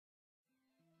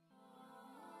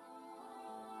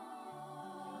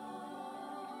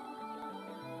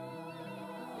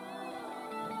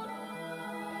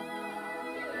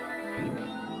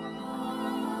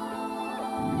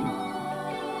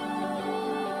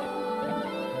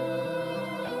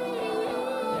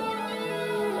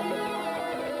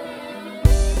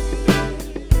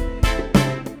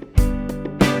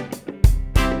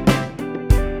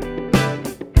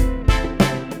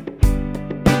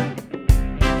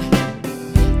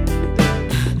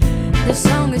This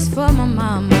song is for my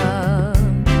mama.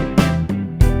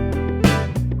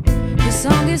 This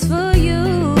song is for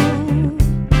you.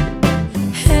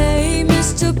 Hey,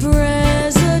 Mr.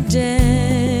 President,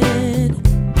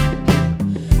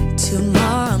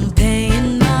 tomorrow I'm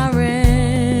paying my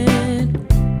rent.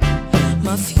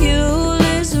 My fuel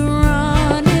is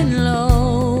running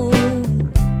low,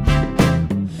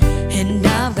 and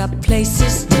I've got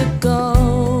places to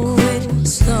go. Quit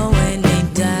slowing me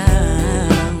down.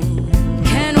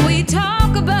 Can we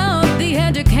talk about the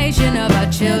education of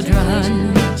our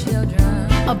children?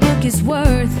 A book is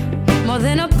worth more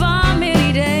than a